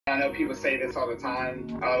I know people say this all the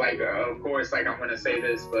time. Of course, like I'm gonna say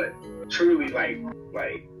this, but truly, like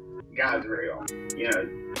God's real. You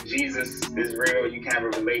know, Jesus is real. You can have a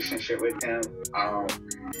relationship with Him.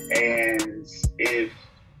 And if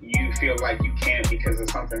you feel like you can't because of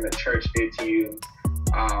something the church did to you,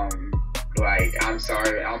 I'm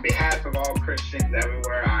sorry. On behalf of all Christians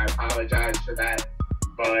everywhere, I apologize for that.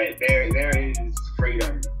 But there is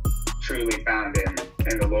freedom truly found in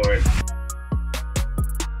the Lord.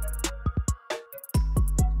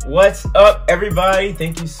 What's up, everybody?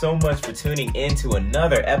 Thank you so much for tuning in to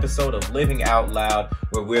another episode of Living Out Loud,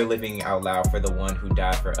 where we're living out loud for the one who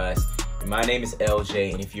died for us. And my name is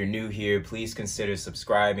LJ, and if you're new here, please consider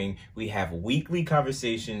subscribing. We have weekly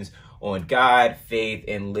conversations on God, faith,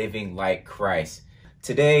 and living like Christ.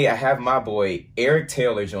 Today, I have my boy, Eric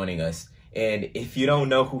Taylor, joining us. And if you don't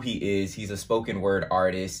know who he is, he's a spoken word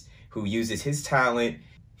artist who uses his talent.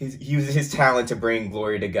 He uses his talent to bring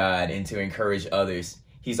glory to God and to encourage others.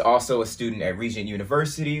 He's also a student at Regent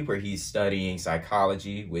University, where he's studying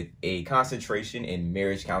psychology with a concentration in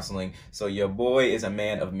marriage counseling. So your boy is a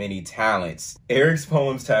man of many talents. Eric's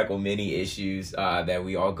poems tackle many issues that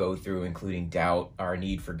we all go through, including doubt, our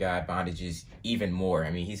need for God, bondages, even more.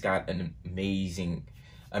 I mean, he's got an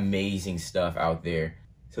amazing stuff out there.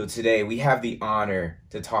 So today we have the honor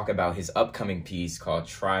to talk about his upcoming piece called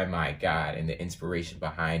Try My God and the inspiration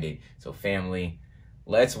behind it. So family,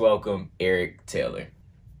 let's welcome Eric Taylor.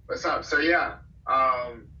 What's up? So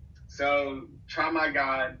Try My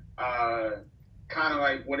God, kind of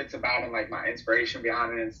like what it's about and like my inspiration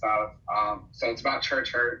behind it and stuff. So it's about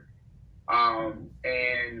church hurt.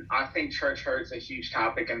 And I think church hurt's a huge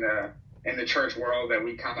topic in the church world that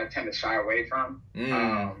we kind of tend to shy away from.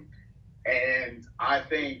 And I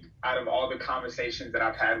think out of all the conversations that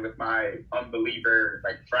I've had with my unbeliever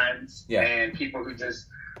friends and people who just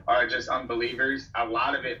are just unbelievers, a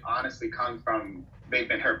lot of it honestly comes from they've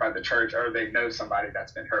been hurt by the church or they know somebody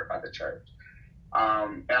that's been hurt by the church.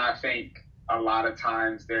 And I think a lot of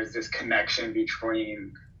times there's this connection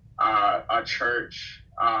between a church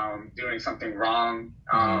doing something wrong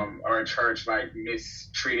or a church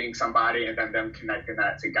mistreating somebody and then them connecting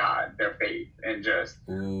that to God, their faith, and just,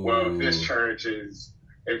 well, if this church is,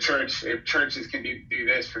 if churches can do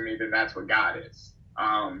this for me, then that's what God is.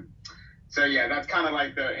 So yeah, that's kind of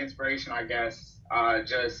like the inspiration, I guess.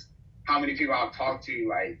 Just how many people I've talked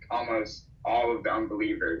to, almost all of the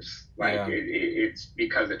unbelievers, it's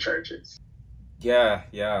because of churches. Yeah.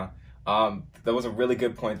 That was a really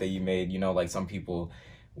good point that you made. You know, some people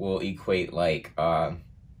will equate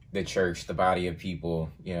the church, the body of people,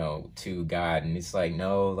 to God. And it's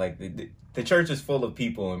no, the church is full of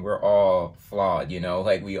people and we're all flawed,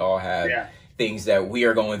 we all have things that we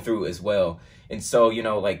are going through as well. And so,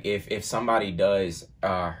 if somebody does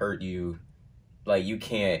hurt you, you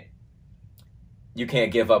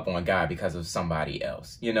can't give up on God because of somebody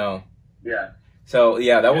else, Yeah. So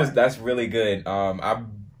that's really good.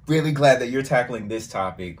 I'm really glad that you're tackling this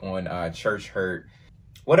topic on church hurt.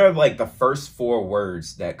 What are the first 4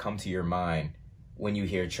 words that come to your mind when you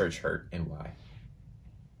hear church hurt, and why?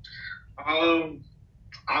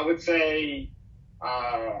 I would say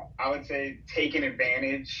taking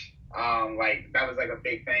advantage. That was a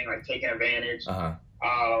big thing, taking advantage.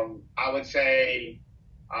 I would say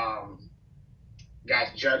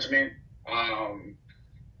God's judgment.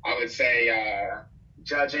 I would say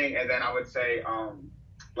judging, and then I would say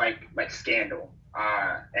scandal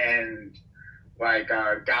and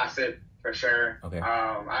gossip for sure. Okay.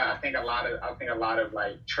 I think a lot of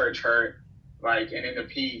church hurt, and in the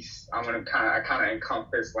piece I kind of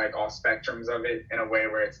encompass all spectrums of it in a way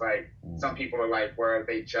where it's some people are where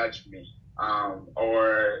they judged me,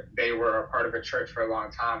 or they were a part of a church for a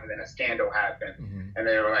long time and then a scandal happened, and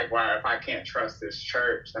they were wow, if I can't trust this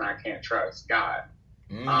church, then I can't trust God.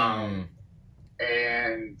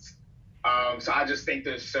 So I just think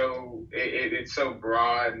it's so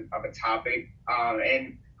broad of a topic.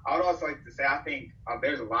 And I would also like to say, I think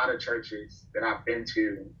there's a lot of churches that I've been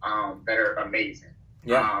to that are amazing.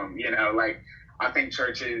 Yeah. I think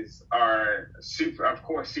churches are super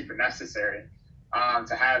necessary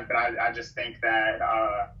to have, but I just think that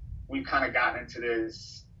we've kind of gotten into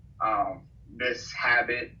this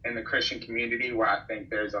habit in the Christian community where I think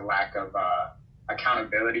there's a lack of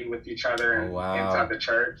accountability with each other inside the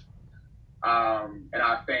church. And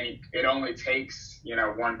I think it only takes,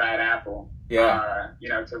 one bad apple,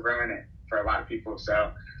 to ruin it for a lot of people.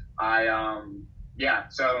 So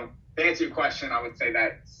so to answer your question, I would say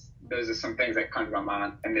that those are some things that come to my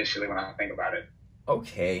mind initially when I think about it.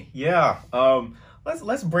 Okay. Yeah.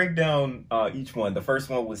 let's break down each one. The first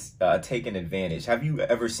one was taking advantage. Have you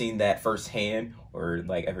ever seen that firsthand, or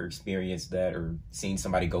like ever experienced that, or seen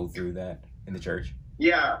somebody go through that in the church?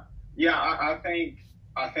 Yeah, yeah. I think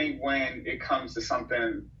when it comes to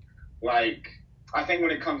something like I think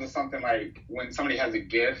when it comes to something like when somebody has a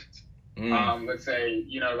gift, let's say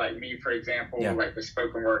like me for example, Yeah. like the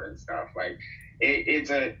spoken word and stuff, like it's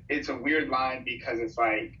a weird line because it's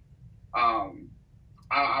like um,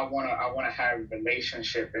 I wanna have a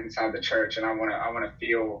relationship inside the church, and I wanna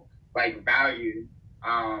feel like valued.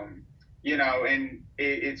 And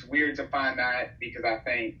it's weird to find that because I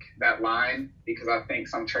think that line because I think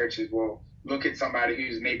some churches will look at somebody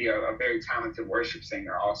who's maybe a very talented worship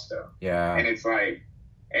singer also, Yeah. and it's like,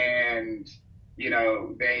 and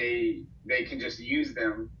they can just use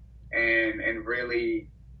them and really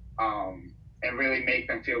and really make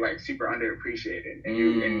them feel like super underappreciated.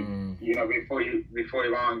 And before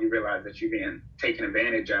long you realize that you're being taken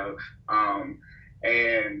advantage of.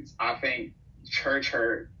 And I think church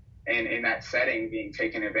hurt and in that setting being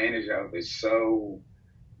taken advantage of is so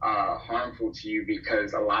harmful to you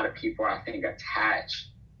because a lot of people I think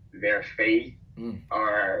attach their faith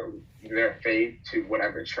or their faith to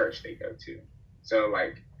whatever church they go to. So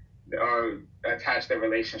like or attach their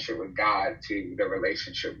relationship with God to the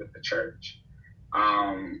relationship with the church.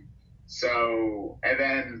 So, and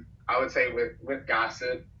then I would say with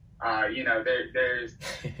gossip, there's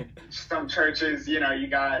some churches, you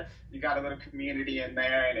got a little community in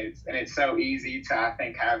there, and it's so easy to I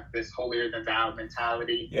think have this holier than thou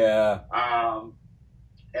mentality. Yeah.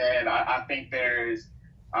 And I think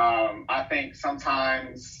I think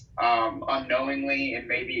sometimes unknowingly, and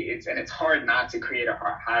maybe it's hard not to create a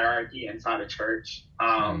hierarchy inside a church.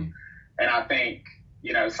 And I think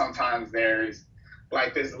sometimes there's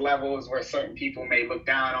like there's levels where certain people may look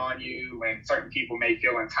down on you, and certain people may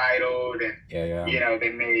feel entitled, and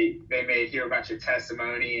they may hear about your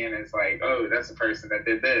testimony, and it's like, oh, that's the person that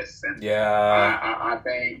did this, and I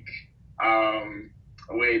think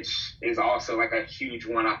which is also like a huge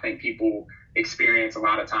one. I think people experience a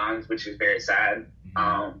lot of times, which is very sad.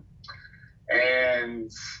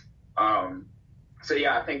 So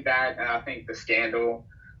yeah, I think that, and I think the scandal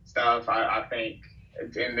stuff. I think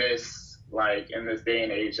in this day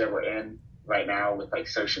and age that we're in right now with like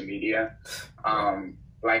social media,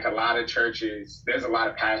 like a lot of churches, there's a lot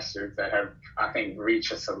of pastors that have I think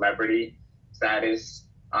reached a celebrity status,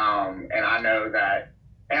 and I know that,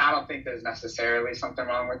 and I don't think there's necessarily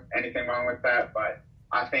anything wrong with that, but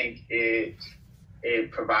I think it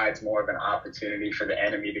provides more of an opportunity for the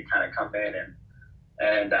enemy to kind of come in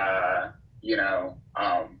and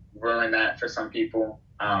ruin that for some people.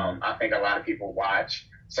 I think a lot of people watch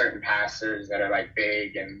certain pastors that are like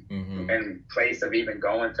big and in place of even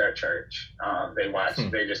going to a church.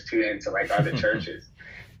 They just tune into like other churches.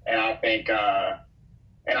 And I think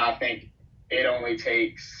it only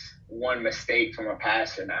takes one mistake from a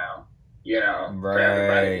pastor now, for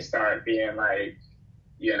everybody to start being like,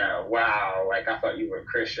 wow, like I thought you were a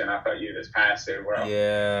Christian, I thought you were this pastor. Well,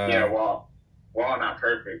 we're all not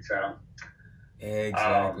perfect, so.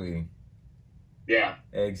 Exactly. Yeah.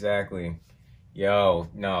 Exactly. Yo,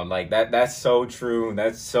 no, like that's so true.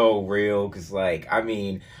 That's so real. Cause like, I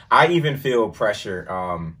mean, I even feel pressure,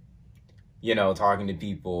 talking to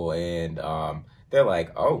people and, they're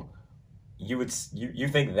like, oh, you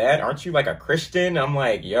think that? Aren't you like a Christian? I'm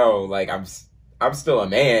like, yo, like I'm still a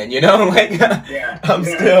man, like I'm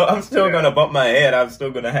still gonna bump my head. I'm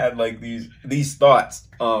still gonna have like these thoughts,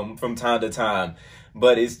 from time to time,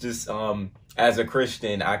 but it's just, as a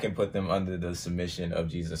Christian, I can put them under the submission of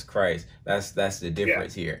Jesus Christ. That's the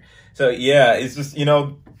difference here. So yeah, it's just,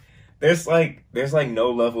 there's like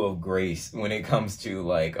no level of grace when it comes to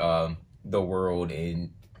like the world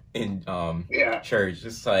in church.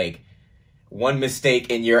 Just like one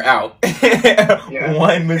mistake and you're out.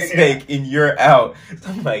 One mistake and you're out. So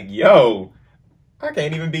I'm like, yo, I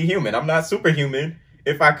can't even be human. I'm not superhuman.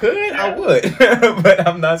 If I could, I would, but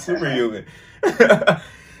I'm not superhuman.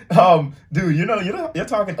 Dude, you're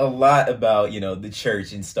talking a lot about, the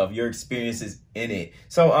church and stuff, your experiences in it.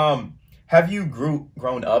 So, have you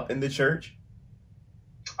grown up in the church?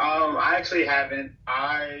 I actually haven't.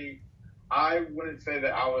 I wouldn't say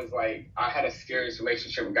that I had a serious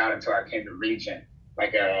relationship with God until I came to Regent,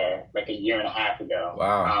 like a year and a half ago.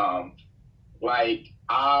 Wow. I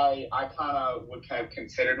kind of would have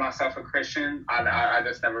considered myself a Christian. I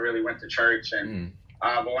just never really went to church, and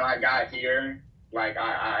but when I got here, like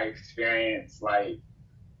I experienced like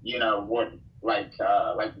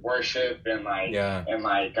worship and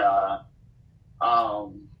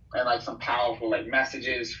and like some powerful like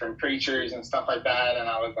messages from preachers and stuff like that. And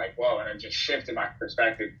I was like, whoa, and it just shifted my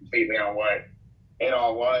perspective completely on what it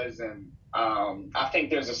all was. And I think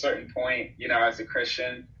there's a certain point, you know, as a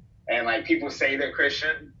Christian, and like people say they're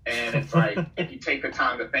Christian, and it's like, if you take the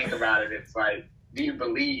time to think about it, it's like, do you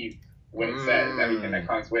believe what it says, everything that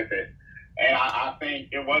comes with it? And I think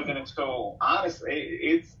it wasn't until,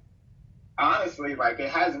 honestly, like, it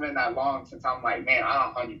hasn't been that long since I'm like, man,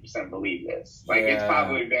 I don't 100% believe this. Like, it's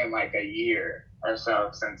probably been like a year or so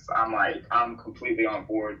since I'm like, I'm completely on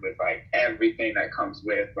board with like everything that comes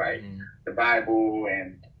with like the Bible.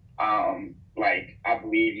 And like, I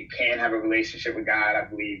believe you can have a relationship with God. I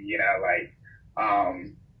believe, you know, like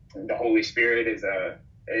the Holy Spirit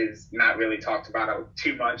is not really talked about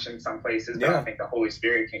too much in some places, but I think the Holy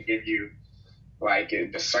Spirit can give you like a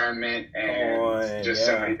discernment and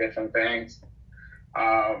so many different things.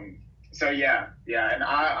 So and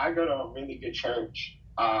I go to a really good church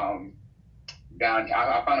down here.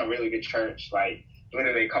 I found a really good church, like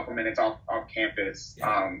literally a couple minutes off campus,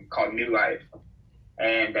 called New Life.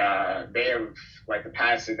 And they're like, the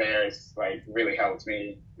pastor there is like really helped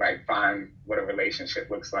me like find what a relationship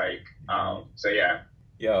looks like.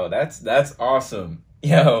 Yo, that's awesome.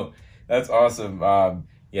 Yo, that's awesome.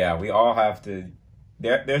 Yeah, we all have to,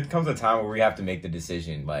 there comes a time where we have to make the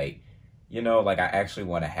decision, like, you know, like, I actually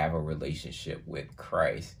want to have a relationship with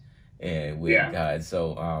Christ and with God.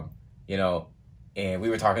 So, you know, and we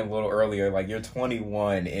were talking a little earlier, like, you're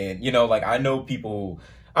 21, and, you know, like, I know people,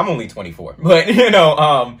 I'm only 24, but, you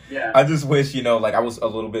know, I just wish, you know, like, I was a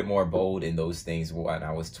little bit more bold in those things when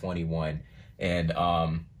I was 21. And,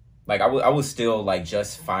 like, I was still, like,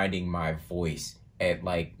 just finding my voice at,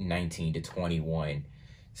 like, 19 to 21.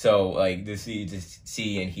 So, like, to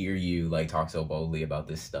see and hear you, like, talk so boldly about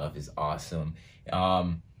this stuff is awesome.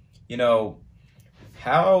 You know,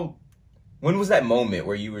 when was that moment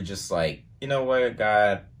where you were just like, you know what,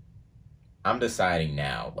 God, I'm deciding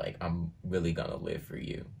now, like, I'm really gonna live for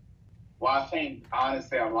you? Well, I think,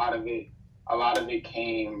 honestly, a lot of it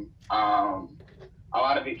came from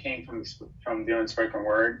doing spoken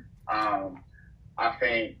word. I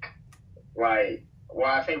think, like,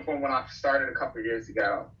 I think when I started a couple of years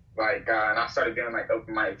ago, like, and I started doing like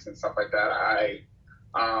open mics and stuff like that,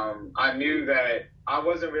 I knew that I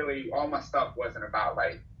wasn't really, all my stuff wasn't about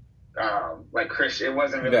like Christian. It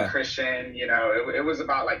wasn't really Christian, you know. It was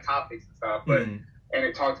about like topics and stuff, but and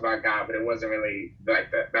it talked about God, but it wasn't really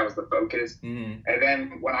like that was the focus. And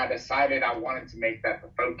then when I decided I wanted to make that the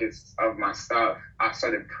focus of my stuff, I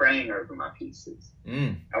started praying over my pieces.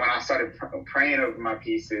 And when I started praying over my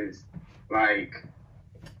pieces, like,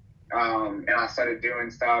 and I started doing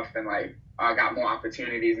stuff, and like I got more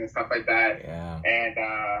opportunities and stuff like that. And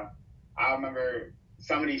I remember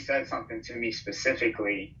somebody said something to me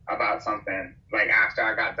specifically about something, like after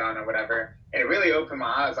I got done or whatever, and it really opened my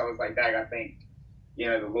eyes. I was like, Dad, I think, you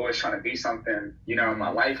know, the Lord's trying to do something, you know, in my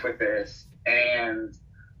life with this. And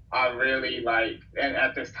I really like, and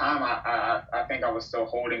at this time, I think I was still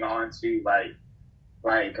holding on to like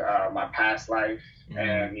my past life,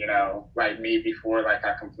 and, you know, like me before, like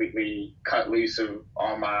I completely cut loose of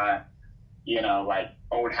all my, you know, like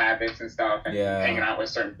old habits and stuff, and hanging out with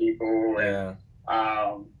certain people.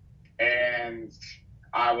 And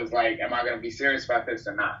I was like, am I going to be serious about this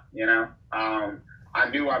or not? You know, I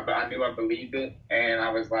knew I believed it, and I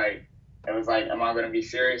was like, am I going to be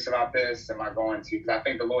serious about this? Am I going to? Because I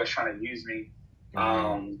think the Lord's trying to use me,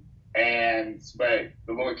 but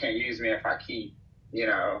the Lord can't use me if I keep, you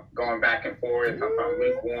know, going back and forth. If I'm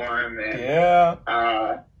lukewarm,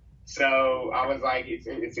 and so I was like,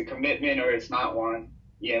 it's a commitment or it's not one,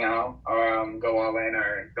 you know, or go all in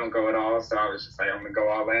or don't go at all. So I was just like, I'm gonna go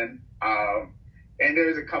all in. And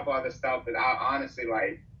there's a couple other stuff that I honestly,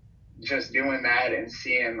 like, just doing that and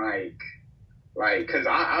seeing like, cause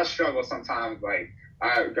I struggle sometimes, like,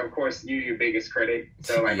 of course you're your biggest critic.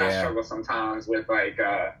 So like, I struggle sometimes with like,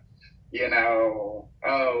 you know,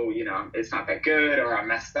 it's not that good, or I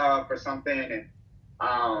messed up or something. And,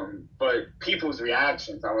 but people's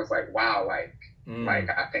reactions, I was like, wow, like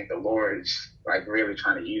I think the Lord's like really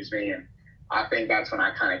trying to use me. And I think that's when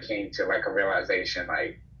I kind of came to like a realization,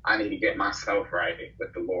 like, I need to get myself right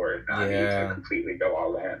with the Lord. I need to completely go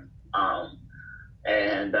all in.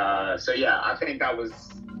 So I think that was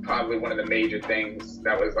probably one of the major things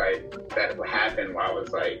that was like, that happened while I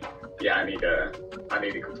was like, I need to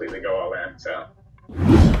completely go all in. So.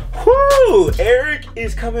 Whoo! Eric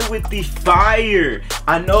is coming with the fire.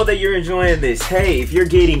 I know that you're enjoying this. Hey, if you're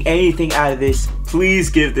getting anything out of this, please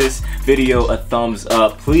give this video a thumbs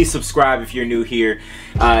up. Please subscribe if you're new here.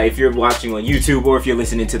 If you're watching on YouTube or if you're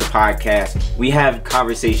listening to the podcast, we have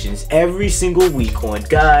conversations every single week on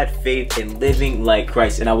God, faith, and living like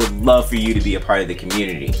Christ, and I would love for you to be a part of the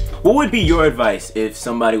community. What would be your advice if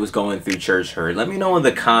somebody was going through church hurt? Let me know in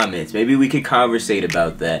the comments. Maybe we could conversate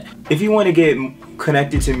about that. If you want to get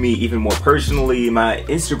connected to me even more personally, my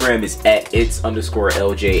Instagram is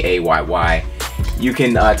 @its_LJAYY. You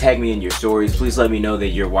can tag me in your stories. Please let me know that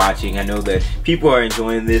you're watching. I know that people are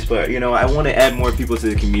enjoying this, but I want to add more people to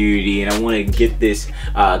the community, and I want to get this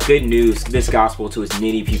good news, this gospel, to as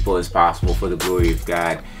many people as possible for the glory of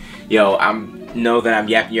God. I know that I'm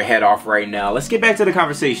yapping your head off right now. Let's get back to the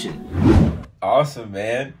conversation. Awesome,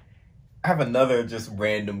 man. I have another just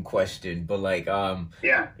random question, but your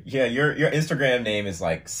Instagram name is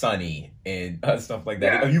like Sunny and stuff like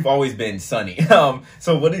that. Yeah. You've always been Sunny.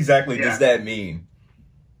 So what exactly does that mean?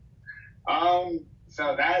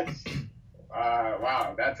 So that's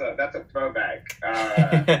wow, that's a throwback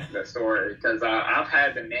the story, because I've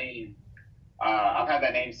had that name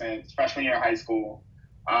since freshman year of high school,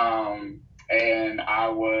 and I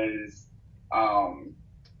was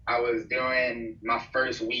doing my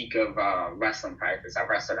first week of wrestling practice. I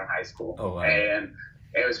wrestled in high school. Oh, wow. And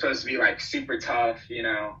it was supposed to be like super tough,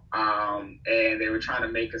 and they were trying to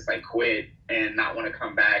make us like quit and not want to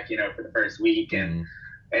come back, for the first week. And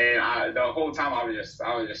the whole time I was just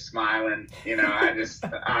smiling,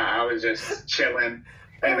 I was just chilling.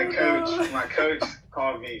 And my coach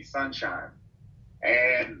called me Sunshine.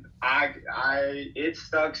 And it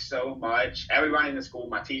stuck so much. Everybody in the school,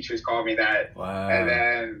 my teachers called me that. Wow. And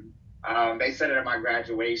then they said it at my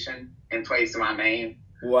graduation in place of my name.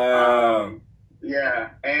 Wow.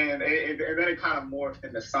 Yeah, and then it kind of morphed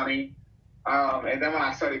into Sunny. And then when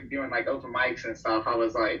I started doing like open mics and stuff, I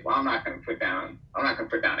was like, well, I'm not gonna put down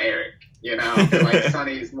Eric. Like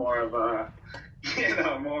Sunny's more of a,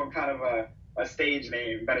 more kind of a stage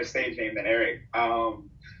name, better stage name than Eric.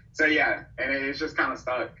 So yeah, and it's just kind of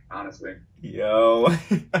stuck, honestly. Yo,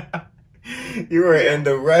 you were in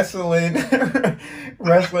the wrestling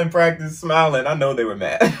practice smiling. I know they were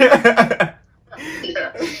mad.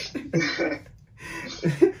 Yeah.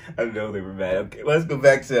 I know they were mad. Okay, let's go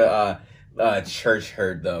back to church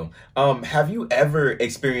hurt though. Have you ever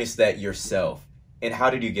experienced that yourself, and how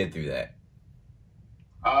did you get through that?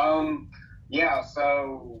 Yeah,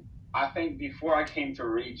 so I think before I came to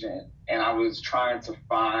Regent and I was trying to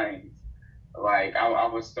find, like, I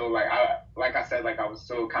was still like I was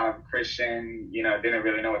still kind of Christian, didn't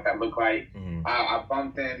really know what that looked like. Mm-hmm. I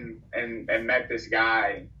bumped in and met this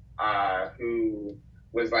guy who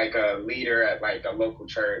was like a leader at like a local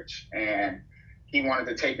church, and he wanted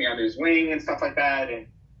to take me under his wing and stuff like that.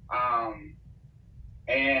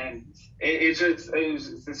 And it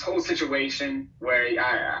was this whole situation where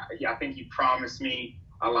I think he promised me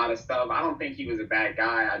a lot of stuff. I don't think he was a bad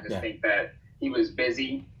guy. I just think that he was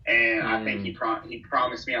busy, and I think he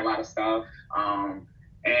promised me a lot of stuff. And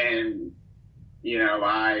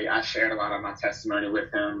I shared a lot of my testimony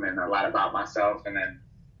with him and a lot about myself, and then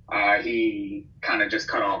he kind of just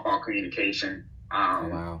cut off all communication.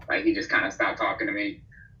 Wow. Like he just kind of stopped talking to me.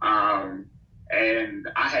 And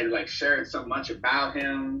I had like shared so much about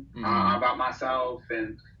him, about myself,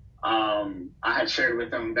 and I had shared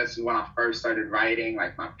with him, this is when I first started writing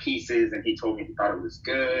like my pieces, and he told me he thought it was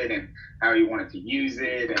good and how he wanted to use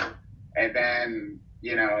it. And then,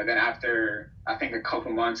 then after I think a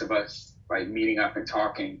couple months of us like meeting up and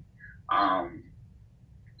talking,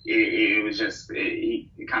 it was just,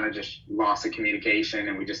 he kind of just lost the communication,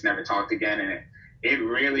 and we just never talked again. And it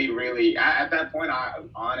really, at that point, I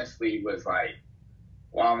honestly was like,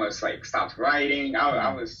 almost like stopped writing.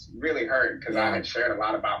 I was really hurt because I had shared a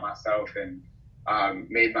lot about myself and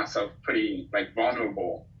made myself pretty like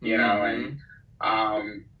vulnerable,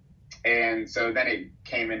 and so then it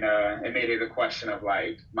made it a question of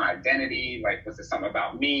like my identity, like was it something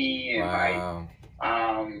about me, and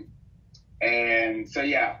and so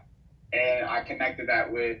and I connected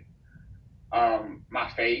that with my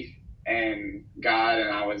faith and God, and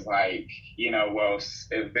I was like, well,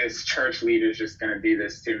 if this church leader is just going to do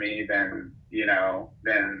this to me, then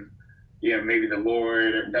maybe the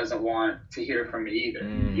Lord doesn't want to hear from me either.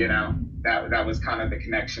 That was kind of the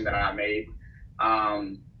connection that I made.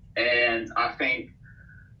 And I think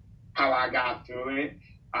how I got through it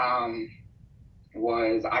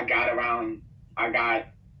was I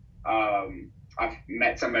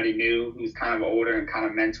met somebody new who's kind of older and kind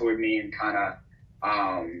of mentored me and kind of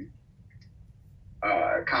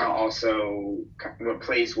also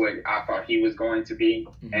replaced what I thought he was going to be,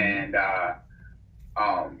 and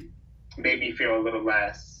made me feel a little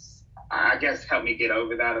less I guess helped me get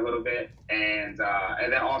over that a little bit, and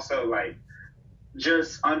then also like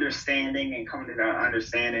just understanding and coming to the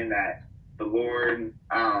understanding that the Lord,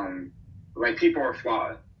 like people are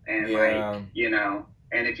flawed, and like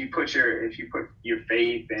and if you put your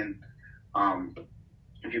faith in,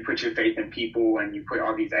 if you put your faith in people and you put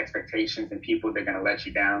all these expectations in people, they're gonna let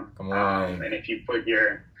you down. Come on. And if you put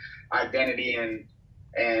your identity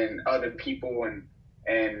in other people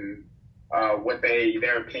and what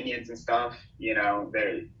their opinions and stuff,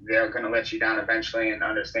 they're gonna let you down eventually. And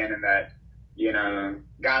understanding that,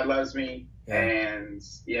 God loves me, and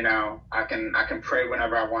I can pray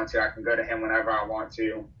whenever I want to. I can go to Him whenever I want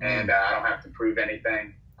to, and I don't have to prove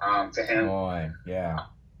anything to Him. Come on. Yeah.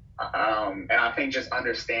 And I think just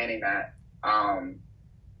understanding that, and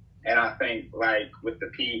I think like with the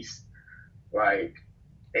piece, like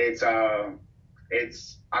it's I'm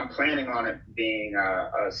planning on it being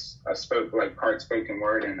a part spoken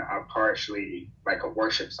word and partially like a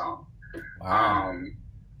worship song. Wow.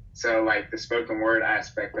 So like the spoken word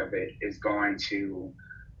aspect of it is going to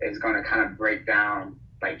kind of break down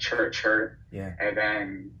like church hurt. Yeah. And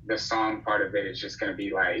then the song part of it is just going to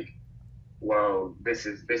be like, whoa, this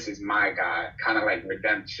is my God, kind of like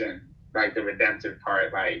redemption, like the redemptive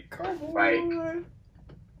part, like kind of like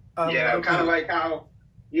how,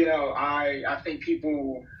 I think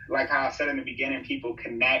people, like how I said in the beginning, people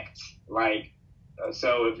connect, like,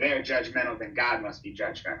 so if they're judgmental, then God must be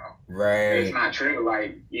judgmental. Right. It's not true.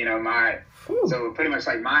 Like, so pretty much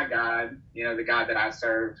like my God, the God that I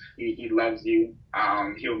serve, he loves you.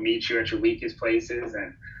 He'll meet you at your weakest places.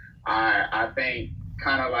 And I think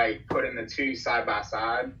kind of like putting the two side by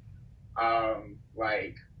side,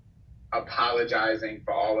 like apologizing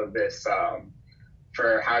for all of this,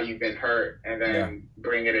 for how you've been hurt, and then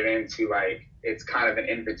bringing it into like, it's kind of an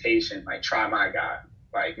invitation, like try my God.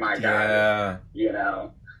 Like my God,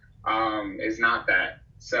 is not that.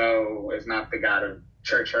 So it's not the God of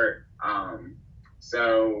church hurt.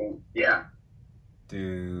 So yeah.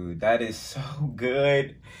 Dude, that is so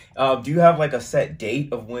good. Do you have like a set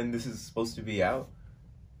date of when this is supposed to be out?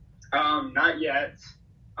 Not yet.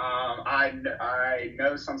 I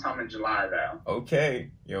know sometime in July though.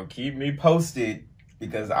 Okay, keep me posted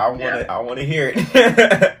because I want to hear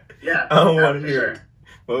it. Yeah, I want to hear it.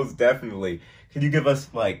 Most definitely. Can you give us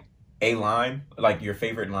like a line, like your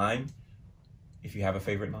favorite line, if you have a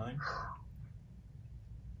favorite line?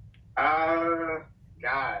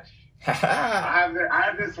 Gosh, I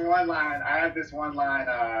have this one line.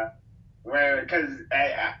 Where, because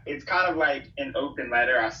it's kind of like an open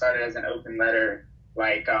letter. I started as an open letter,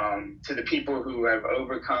 like to the people who have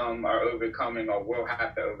overcome, are overcoming, or will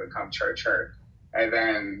have to overcome church hurt, and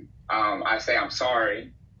then I say I'm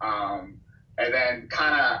sorry. And then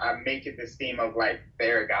kind of I make it this theme of like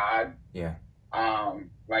their God. Yeah.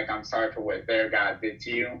 Like I'm sorry for what their God did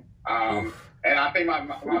to you. And I think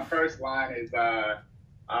my first line is one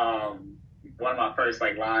of my first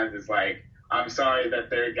like lines is like, I'm sorry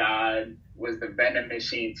that their God was the vending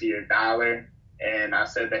machine to your dollar. And I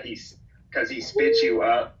said that because he spit you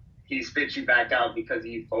up, he spit you back out because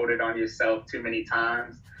you folded on yourself too many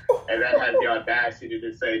times. And then had the audacity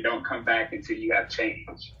to say, don't come back until you have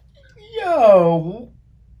change. Yo.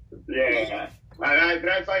 Yeah.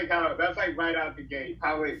 That's like right out the gate.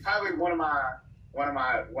 Probably one of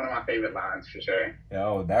my favorite lines for sure.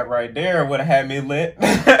 Yo, that right there would have had me lit.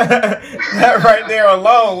 That right there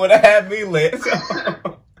alone would have had me lit.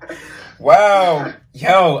 Wow.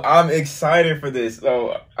 Yo, I'm excited for this.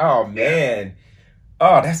 Oh man.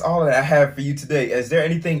 Oh, that's all that I have for you today. Is there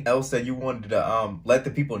anything else that you wanted to let the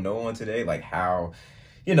people know on today? Like how,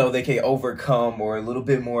 they can overcome, or a little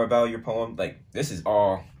bit more about your poem? Like, this is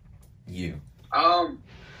all you.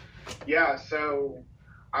 Yeah, so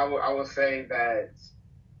I will say that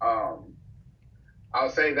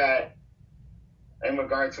in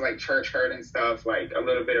regard to like church hurt and stuff, like a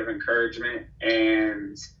little bit of encouragement.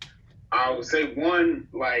 And I would say one,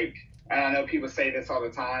 like, and I know people say this all the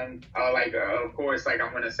time, of course, like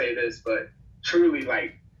I'm going to say this, but truly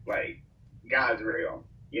like God's real,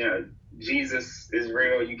 Jesus is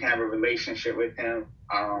real. You can have a relationship with him.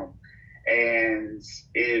 And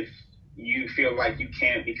if you feel like you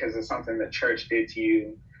can't because of something the church did to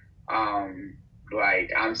you,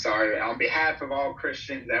 like, I'm sorry. On behalf of all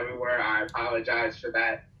Christians everywhere, I apologize for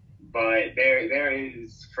that. But there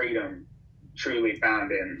is freedom truly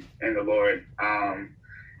found in the Lord.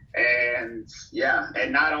 And yeah,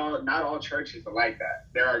 and not all churches are like that.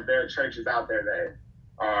 There are churches out there that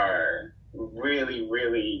are really,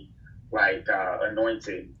 really like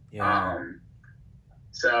anointed.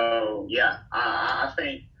 So yeah, I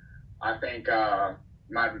think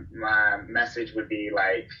my message would be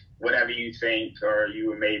like, whatever you think or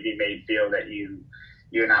you maybe made feel that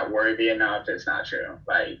you're not worthy enough, it's not true.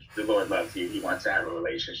 Like, the Lord loves you. He wants to have a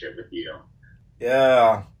relationship with you.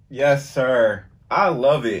 Yeah. Yes, sir. I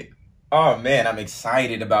love it. Oh man, I'm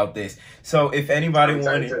excited about this. So if anybody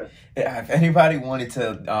wanted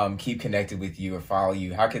to keep connected with you or follow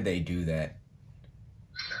you, how could they do that?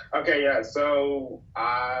 Okay, yeah. So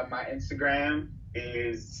my Instagram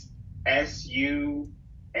is SUNNHEEE,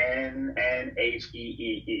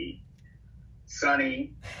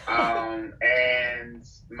 Sunny. And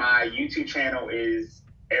my YouTube channel is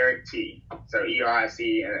Eric T. So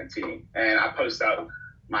ERIC and I post up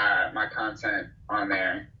my content on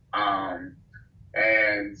there.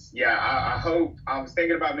 And yeah, I hope, I was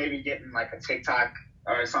thinking about maybe getting like a TikTok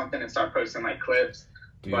or something and start posting like clips.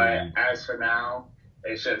 Dude. But as for now,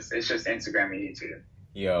 it's just Instagram and YouTube.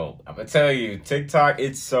 Yo, I'm gonna tell you, TikTok,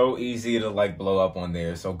 it's so easy to like blow up on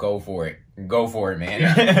there. So go for it, man.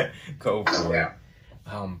 Yeah. Go for it.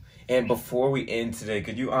 And before we end today,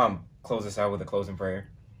 could you close us out with a closing prayer?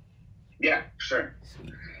 Yeah, sure.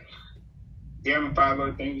 Sweet. Dear Heavenly Father,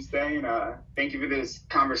 Lord, thank you today, and thank you for this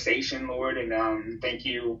conversation, Lord, and thank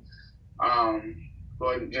you,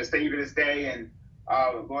 Lord, just thank you for this day, and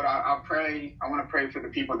Lord, I want to pray for the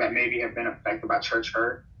people that maybe have been affected by church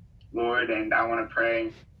hurt, Lord, and I want to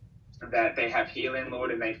pray that they have healing,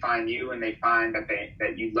 Lord, and they find you, and they find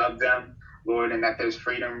that you love them, Lord, and that there's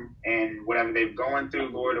freedom in whatever they've gone through,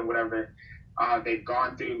 Lord, or whatever they've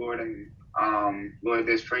gone through, Lord, and Lord,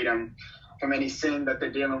 there's freedom from any sin that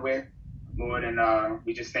they're dealing with, Lord, and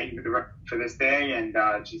we just thank you for this day, and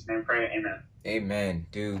Jesus' name, pray, amen. Amen,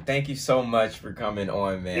 dude. Thank you so much for coming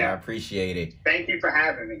on, man. Yeah. I appreciate it. Thank you for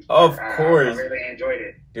having me. Of course. I really enjoyed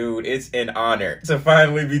it. Dude, it's an honor to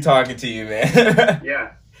finally be talking to you, man.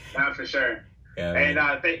 Yeah, not for sure. Yeah,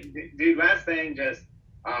 and dude, last thing, just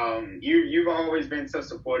you've always been so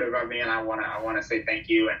supportive of me, and I wanna say thank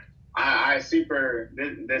you. And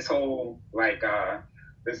this whole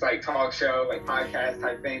this talk show, podcast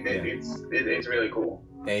type thing, it's really cool.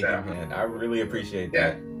 Thank you, man. I really appreciate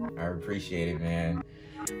that. I appreciate it, man.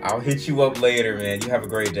 I'll hit you up later, man. You have a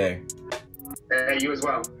great day. Hey, you as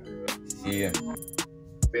well. See ya.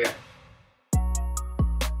 See ya.